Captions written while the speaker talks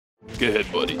Ask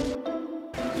ahead, buddy.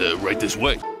 Right this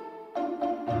way.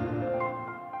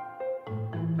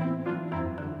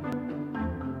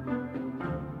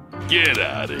 Get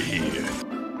out of here.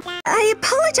 I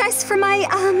apologize for my,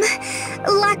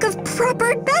 lack of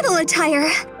proper battle attire.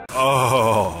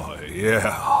 Oh,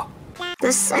 yeah.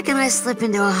 The second I slip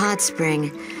into a hot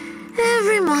spring,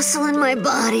 every muscle in my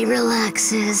body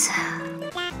relaxes.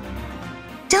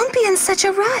 Don't be in such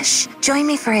a rush. Join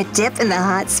me for a dip in the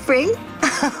hot spring.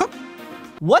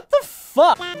 What the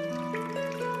fuck? What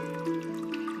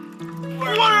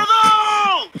are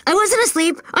those? I wasn't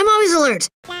asleep. I'm always alert.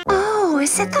 Oh,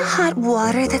 is it the hot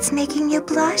water that's making you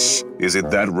blush? Is it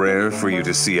that rare for you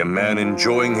to see a man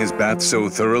enjoying his bath so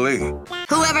thoroughly?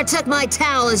 Whoever took my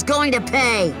towel is going to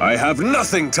pay. I have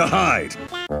nothing to hide.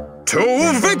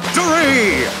 To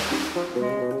victory!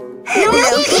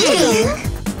 No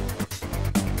kidding!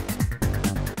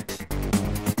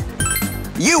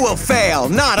 You will fail,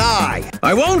 not I!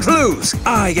 I won't lose!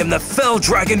 I am the Fell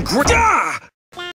Dragon Ah!